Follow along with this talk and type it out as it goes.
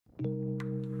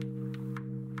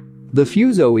The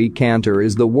FUSO eCanter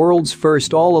is the world's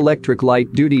first all-electric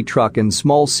light-duty truck in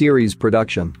small series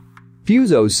production.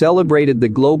 FUSO celebrated the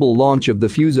global launch of the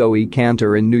FUSO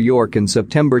eCanter in New York in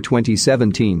September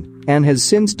 2017 and has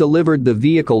since delivered the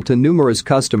vehicle to numerous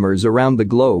customers around the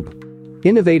globe.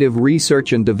 Innovative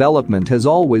research and development has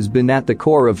always been at the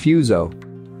core of FUSO.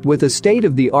 With a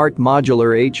state-of-the-art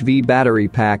modular HV battery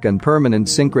pack and permanent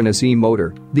synchronous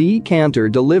e-motor, the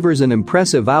eCanter delivers an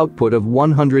impressive output of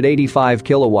 185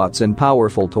 kilowatts and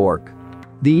powerful torque.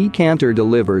 The eCanter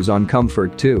delivers on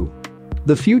comfort too.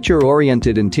 The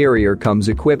future-oriented interior comes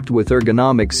equipped with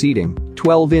ergonomic seating,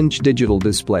 12-inch digital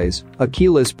displays, a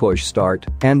keyless push start,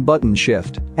 and button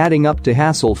shift, adding up to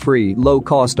hassle-free,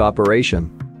 low-cost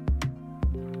operation.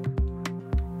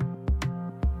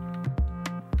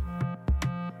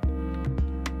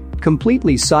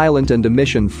 Completely silent and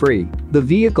emission-free, the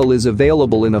vehicle is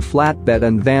available in a flatbed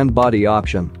and van body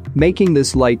option, making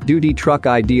this light-duty truck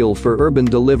ideal for urban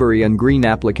delivery and green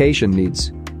application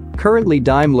needs. Currently,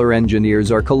 Daimler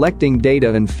engineers are collecting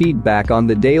data and feedback on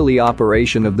the daily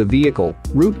operation of the vehicle,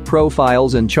 route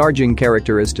profiles and charging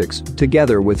characteristics,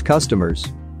 together with customers.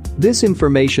 This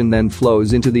information then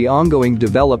flows into the ongoing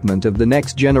development of the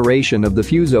next generation of the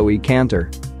FUSO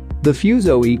eCanter. The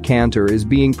FUSO eCanter is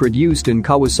being produced in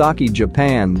Kawasaki,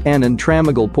 Japan and in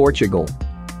Tramigal, Portugal.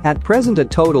 At present, a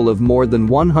total of more than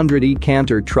 100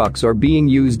 eCanter trucks are being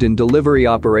used in delivery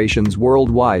operations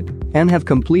worldwide and have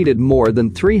completed more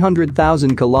than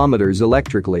 300,000 kilometers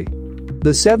electrically. The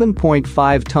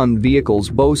 7.5-ton vehicles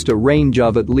boast a range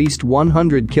of at least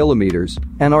 100 kilometers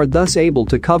and are thus able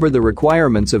to cover the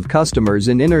requirements of customers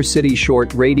in inner-city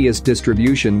short-radius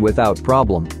distribution without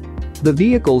problem. The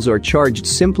vehicles are charged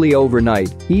simply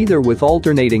overnight, either with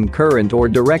alternating current or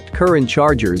direct current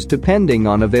chargers depending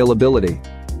on availability.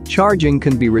 Charging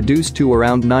can be reduced to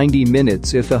around 90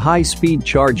 minutes if a high-speed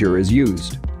charger is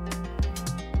used.